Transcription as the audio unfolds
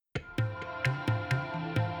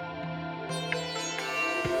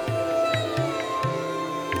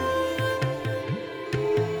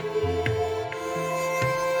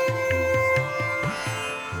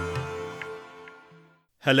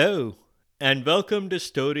Hello, and welcome to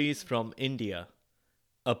Stories from India,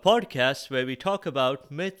 a podcast where we talk about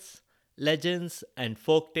myths, legends, and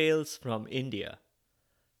folk tales from India.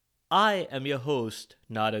 I am your host,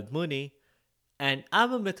 Narad Muni, and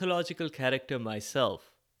I'm a mythological character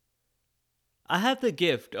myself. I have the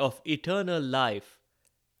gift of eternal life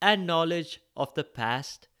and knowledge of the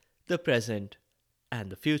past, the present, and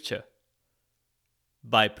the future.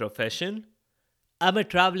 By profession, I'm a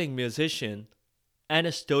traveling musician and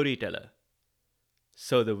a storyteller.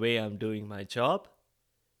 So, the way I'm doing my job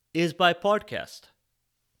is by podcast.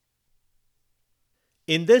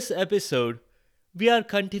 In this episode, we are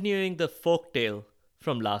continuing the folktale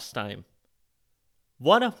from last time.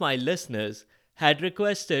 One of my listeners had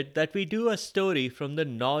requested that we do a story from the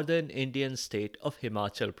northern Indian state of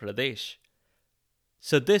Himachal Pradesh.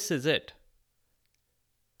 So, this is it.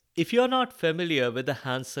 If you're not familiar with the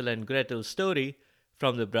Hansel and Gretel story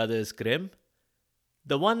from the Brothers Grimm,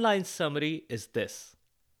 the one line summary is this.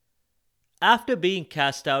 After being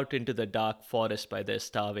cast out into the dark forest by their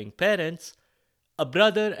starving parents, a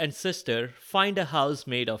brother and sister find a house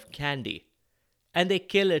made of candy, and they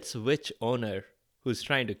kill its witch owner who's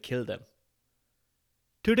trying to kill them.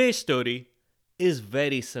 Today's story is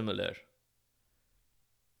very similar.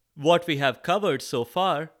 What we have covered so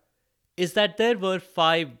far is that there were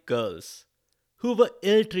 5 girls who were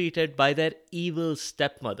ill treated by their evil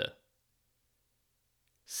stepmother.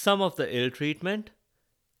 Some of the ill treatment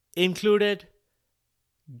included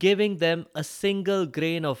giving them a single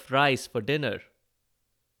grain of rice for dinner.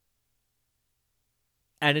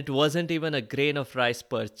 And it wasn't even a grain of rice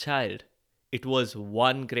per child, it was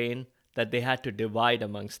one grain that they had to divide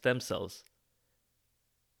amongst themselves.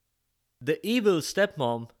 The evil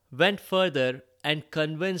stepmom went further and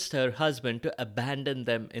convinced her husband to abandon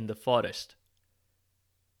them in the forest.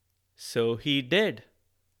 So he did,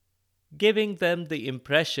 giving them the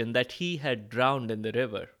impression that he had drowned in the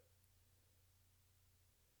river.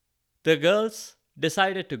 The girls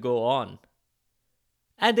decided to go on,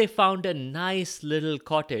 and they found a nice little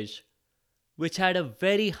cottage which had a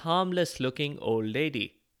very harmless looking old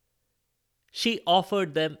lady. She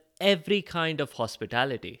offered them every kind of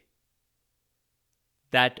hospitality.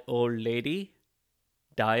 That old lady,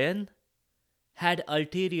 Diane, had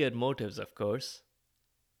ulterior motives, of course.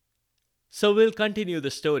 So we'll continue the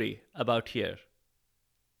story about here.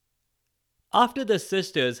 After the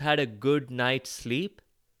sisters had a good night's sleep,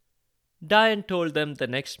 Diane told them the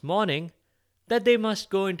next morning that they must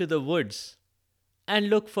go into the woods and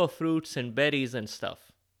look for fruits and berries and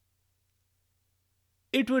stuff.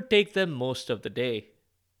 It would take them most of the day.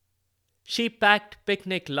 She packed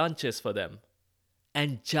picnic lunches for them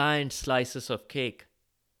and giant slices of cake,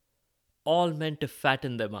 all meant to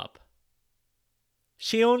fatten them up.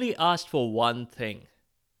 She only asked for one thing,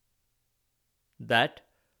 that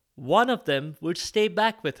one of them would stay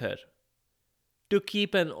back with her to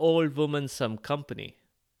keep an old woman some company.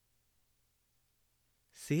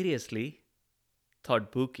 Seriously,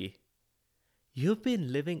 thought Buki, you've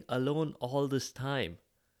been living alone all this time.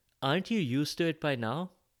 Aren't you used to it by now?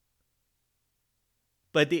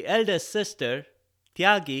 But the eldest sister,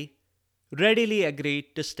 Tyagi, readily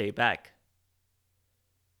agreed to stay back.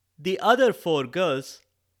 The other 4 girls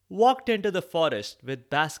walked into the forest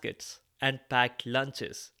with baskets and packed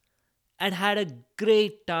lunches and had a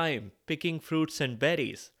great time picking fruits and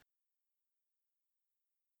berries.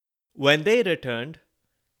 When they returned,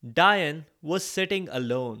 Diane was sitting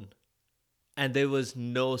alone and there was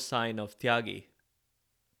no sign of Tyagi.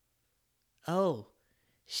 Oh,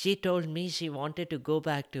 she told me she wanted to go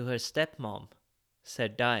back to her stepmom,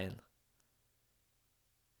 said Diane.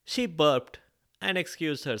 She burped and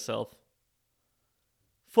excused herself.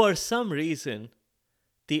 For some reason,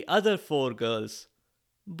 the other 4 girls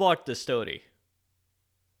bought the story.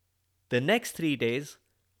 The next 3 days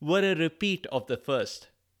were a repeat of the first.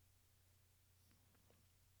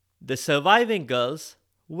 The surviving girls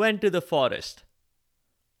went to the forest,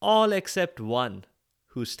 all except one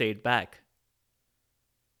who stayed back.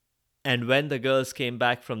 And when the girls came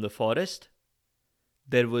back from the forest,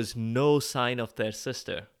 there was no sign of their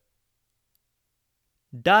sister.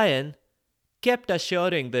 Diane kept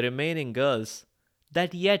assuring the remaining girls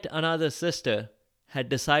that yet another sister had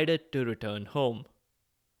decided to return home.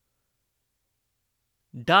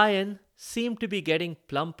 Diane seemed to be getting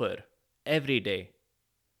plumper every day,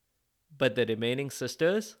 but the remaining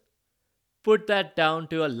sisters put that down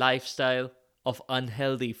to a lifestyle of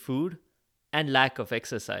unhealthy food and lack of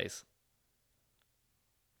exercise.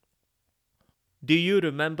 Do you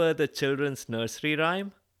remember the children's nursery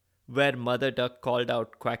rhyme where Mother Duck called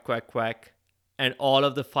out quack, quack, quack, and all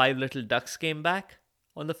of the 5 little ducks came back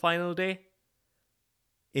on the final day?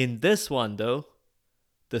 In this one, though,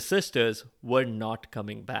 the sisters were not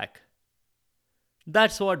coming back.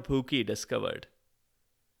 That's what Bhuki discovered.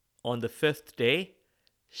 On the fifth day,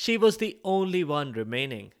 she was the only one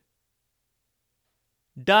remaining.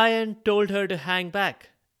 Diane told her to hang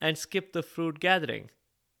back and skip the fruit gathering.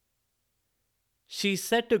 She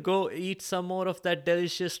said to go eat some more of that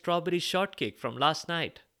delicious strawberry shortcake from last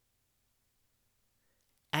night.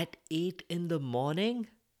 At 8 in the morning?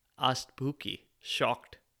 Asked Bhuki,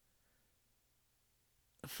 shocked.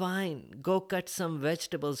 Fine, go cut some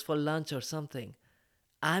vegetables for lunch or something.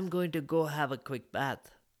 I'm going to go have a quick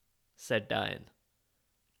bath, said Diane,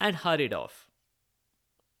 and hurried off.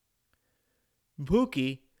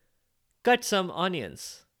 Bhuki cut some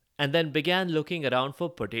onions and then began looking around for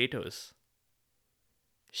potatoes.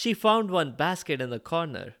 She found one basket in the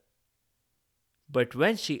corner, but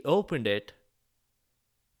when she opened it,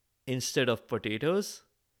 instead of potatoes,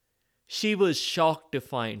 she was shocked to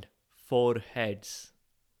find 4 heads.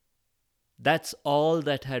 That's all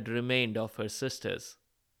that had remained of her sisters.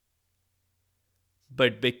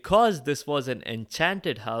 But because this was an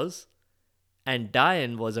enchanted house and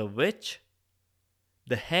Diane was a witch,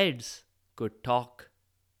 the heads could talk.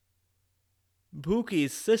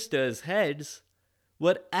 Bhuki's sisters' heads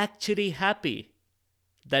were actually happy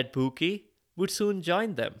that Bhuki would soon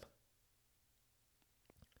join them.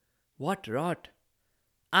 What rot!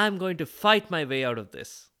 I'm going to fight my way out of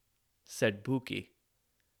this, said Bhuki.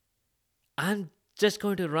 I'm just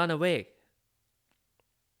going to run away.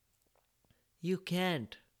 You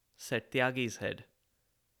can't, said Tyagi's head.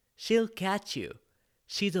 She'll catch you.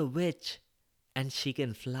 She's a witch, and she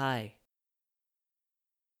can fly.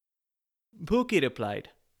 Bhuki replied,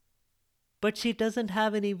 but she doesn't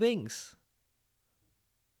have any wings.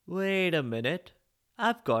 Wait a minute,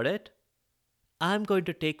 I've got it. I'm going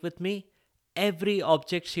to take with me every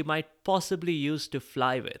object she might possibly use to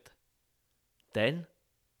fly with. Then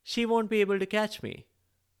she won't be able to catch me.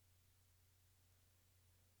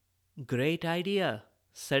 Great idea,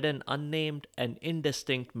 said an unnamed and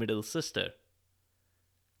indistinct middle sister.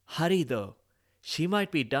 Hurry though, she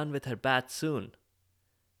might be done with her bath soon.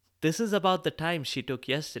 This is about the time she took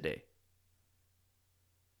yesterday.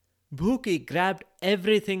 Bhuki grabbed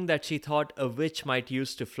everything that she thought a witch might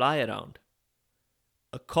use to fly around.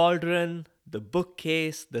 A cauldron, the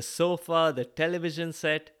bookcase, the sofa, the television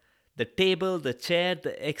set, the table, the chair,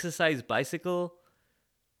 the exercise bicycle.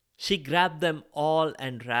 She grabbed them all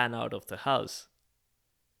and ran out of the house.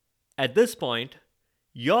 At this point,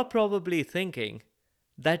 you're probably thinking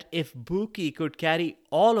that if Bhuki could carry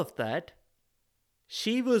all of that,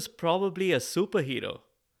 she was probably a superhero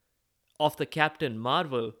of the Captain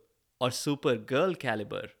Marvel or Supergirl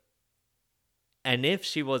caliber. And if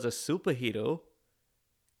she was a superhero,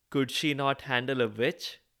 could she not handle a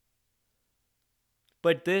witch?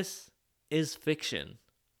 But this is fiction.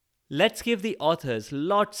 Let's give the authors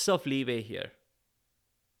lots of leeway here.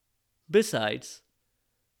 Besides,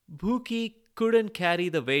 Bhuki couldn't carry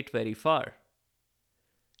the weight very far.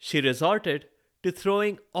 She resorted to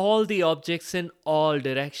throwing all the objects in all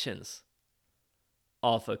directions.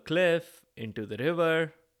 Off a cliff, into the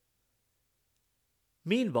river.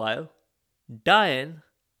 Meanwhile, Diane,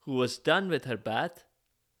 who was done with her bath,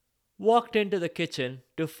 walked into the kitchen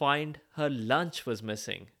to find her lunch was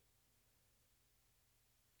missing.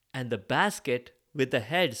 And the basket with the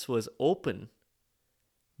heads was open,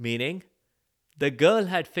 meaning the girl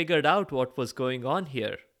had figured out what was going on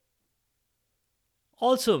here.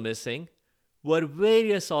 Also missing were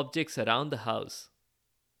various objects around the house.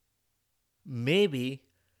 Maybe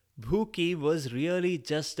Bhuki was really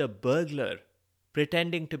just a burglar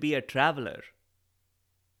pretending to be a traveler.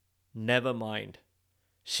 Never mind.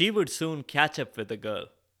 She would soon catch up with the girl.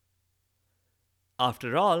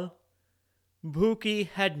 After all, Bhuki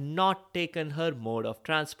had not taken her mode of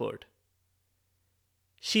transport.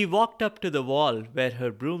 She walked up to the wall where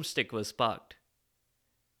her broomstick was parked.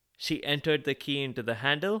 She entered the key into the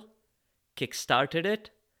handle, kick-started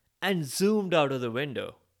it, and zoomed out of the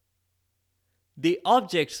window. The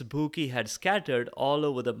objects Bhuki had scattered all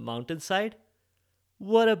over the mountainside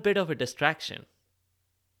were a bit of a distraction.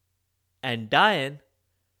 And Diane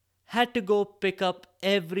had to go pick up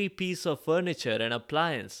every piece of furniture and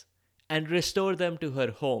appliance and restore them to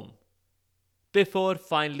her home before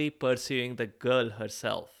finally pursuing the girl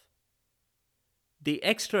herself. The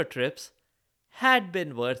extra trips had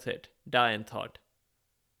been worth it, Diane thought.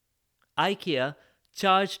 IKEA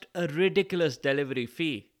charged a ridiculous delivery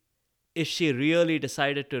fee if she really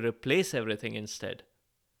decided to replace everything instead.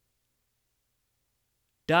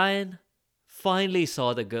 Diane finally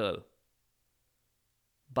saw the girl.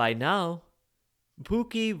 By now,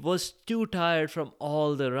 Bhuki was too tired from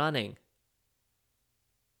all the running,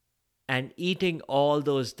 and eating all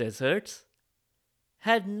those desserts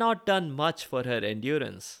had not done much for her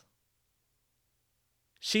endurance.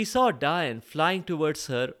 She saw Diane flying towards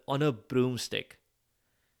her on a broomstick.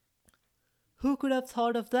 Who could have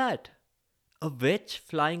thought of that? A witch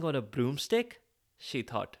flying on a broomstick? She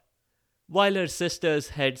thought, while her sisters'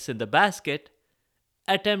 heads in the basket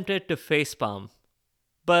attempted to facepalm,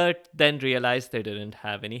 but then realized they didn't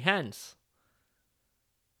have any hands.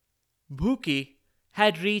 Bhuki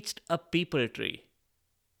had reached a peepal tree.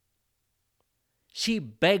 She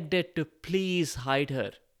begged it to please hide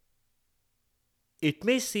her. It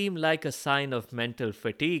may seem like a sign of mental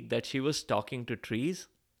fatigue that she was talking to trees,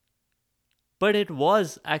 but it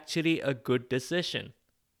was actually a good decision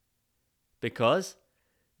because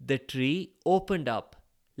the tree opened up,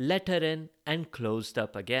 let her in, and closed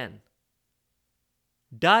up again.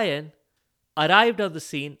 Diane arrived on the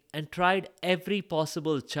scene and tried every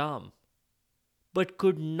possible charm, but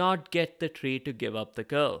could not get the tree to give up the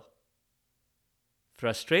girl.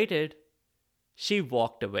 Frustrated, she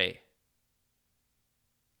walked away.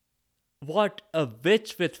 What a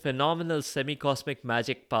witch with phenomenal semi-cosmic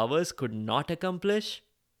magic powers could not accomplish?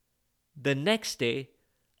 The next day,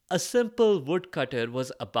 a simple woodcutter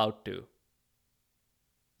was about to.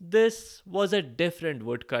 This was a different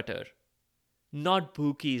woodcutter, not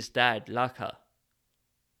Bhuki's dad, Lakha.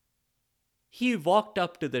 He walked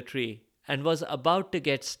up to the tree and was about to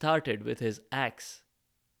get started with his axe.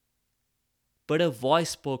 But a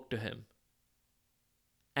voice spoke to him,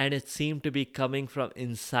 and it seemed to be coming from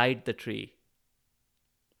inside the tree.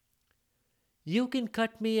 You can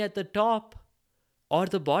cut me at the top or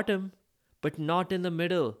the bottom, but not in the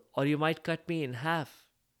middle, or you might cut me in half,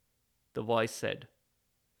 the voice said.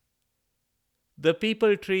 The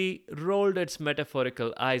peepal tree rolled its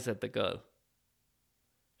metaphorical eyes at the girl.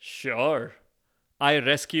 Sure, I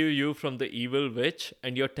rescue you from the evil witch,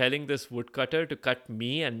 and you're telling this woodcutter to cut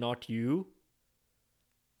me and not you?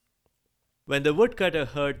 When the woodcutter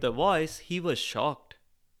heard the voice, he was shocked.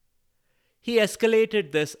 He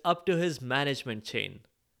escalated this up to his management chain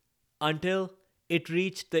until it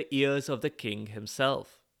reached the ears of the king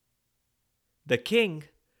himself. The king,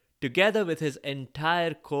 together with his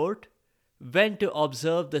entire court, went to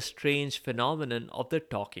observe the strange phenomenon of the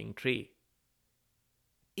talking tree.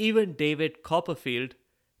 Even David Copperfield,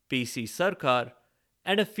 P.C. Sarkar,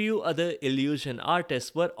 and a few other illusion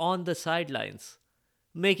artists were on the sidelines,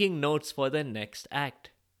 making notes for the next act.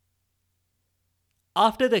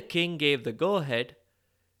 After the king gave the go-ahead,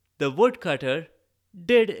 the woodcutter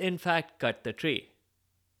did in fact cut the tree,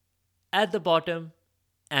 at the bottom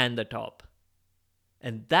and the top,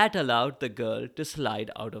 and that allowed the girl to slide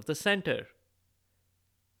out of the center.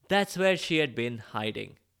 That's where she had been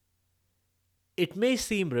hiding. It may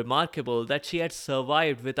seem remarkable that she had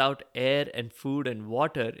survived without air and food and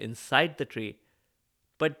water inside the tree,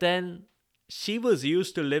 but then she was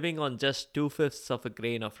used to living on just 2/5 of a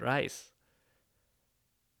grain of rice.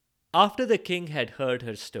 After the king had heard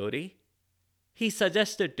her story, he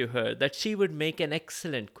suggested to her that she would make an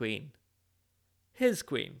excellent queen. His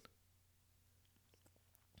queen.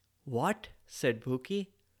 What? Said Bhuki.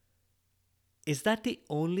 Is that the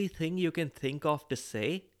only thing you can think of to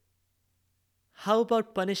say? How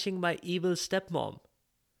about punishing my evil stepmom?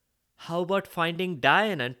 How about finding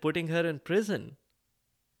Diane and putting her in prison?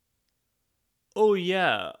 Oh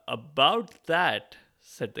yeah, about that,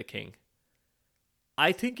 said the king.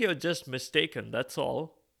 I think you're just mistaken, that's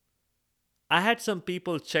all. I had some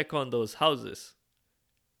people check on those houses.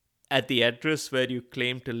 At the address where you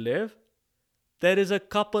claim to live, there is a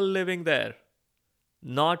couple living there,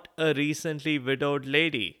 not a recently widowed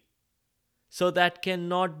lady. So that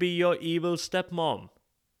cannot be your evil stepmom.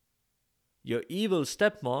 Your evil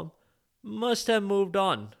stepmom must have moved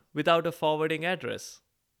on without a forwarding address.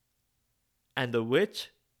 And the witch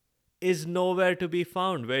is nowhere to be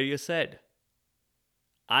found where you said.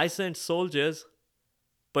 I sent soldiers,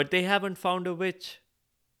 but they haven't found a witch.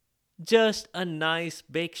 Just a nice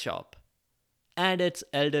bake shop and its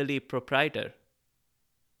elderly proprietor.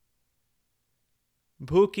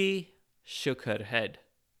 Bhuki shook her head.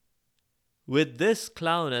 With this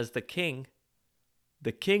clown as the king,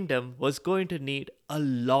 the kingdom was going to need a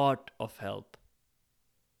lot of help.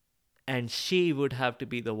 And she would have to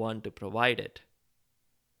be the one to provide it.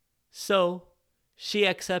 So, she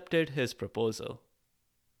accepted his proposal.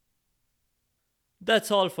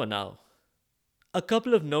 That's all for now. A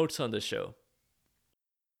couple of notes on the show.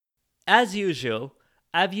 As usual,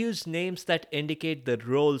 I've used names that indicate the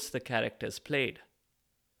roles the characters played.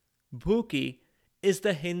 Bhuki is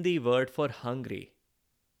the Hindi word for hungry,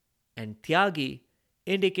 and Tyagi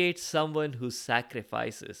indicates someone who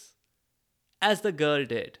sacrifices, as the girl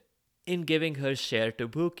did in giving her share to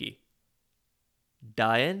Buki.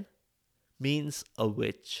 Dian means a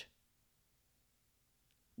witch.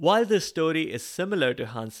 While this story is similar to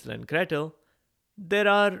Hansel and Gretel, there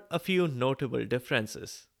are a few notable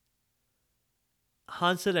differences.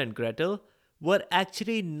 Hansel and Gretel were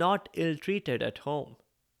actually not ill treated at home,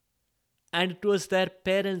 and it was their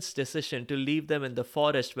parents' decision to leave them in the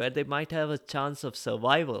forest where they might have a chance of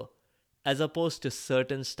survival as opposed to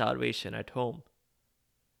certain starvation at home.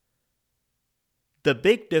 The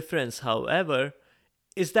big difference, however,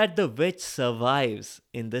 is that the witch survives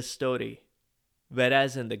in this story,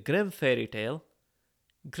 whereas in the Grimm fairy tale,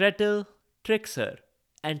 Gretel tricks her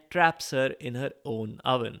and traps her in her own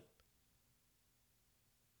oven.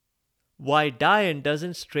 Why Dian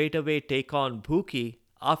doesn't straight away take on Buki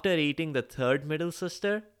after eating the third middle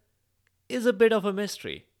sister is a bit of a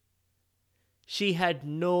mystery. She had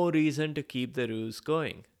no reason to keep the ruse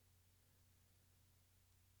going.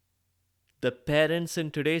 The parents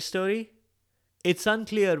in today's story, it's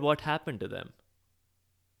unclear what happened to them.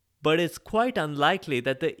 But it's quite unlikely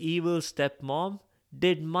that the evil stepmom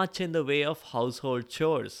did much in the way of household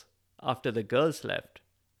chores after the girls left.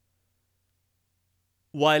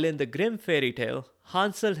 While in the Grimm fairy tale,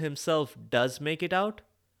 Hansel himself does make it out,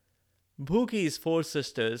 Buki's four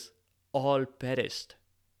sisters all perished.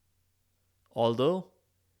 Although,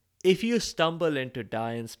 if you stumble into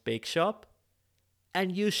Dian's bake shop,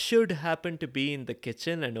 and you should happen to be in the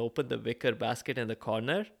kitchen and open the wicker basket in the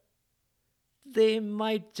corner, they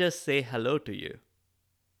might just say hello to you.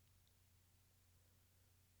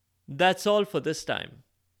 That's all for this time.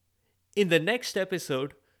 In the next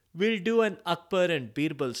episode, we'll do an Akbar and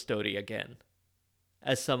Birbal story again,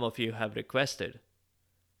 as some of you have requested.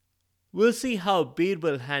 We'll see how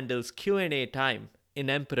Birbal handles Q&A time in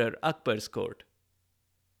Emperor Akbar's court.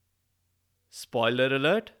 Spoiler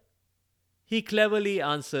alert, he cleverly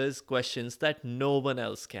answers questions that no one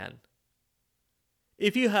else can.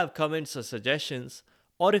 If you have comments or suggestions,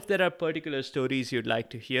 or if there are particular stories you'd like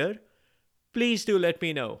to hear, please do let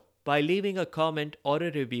me know by leaving a comment or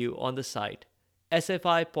a review on the site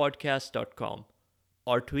sfipodcast.com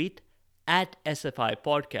or tweet at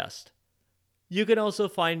sfipodcast. You can also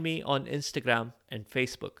find me on Instagram and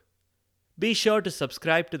Facebook. Be sure to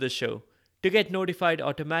subscribe to the show to get notified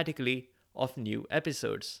automatically of new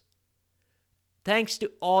episodes. Thanks to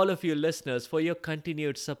all of you listeners for your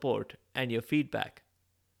continued support and your feedback.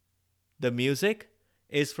 The music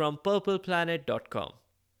is from purpleplanet.com.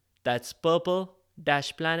 That's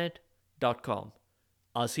purple-planet.com.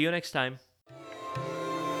 I'll see you next time.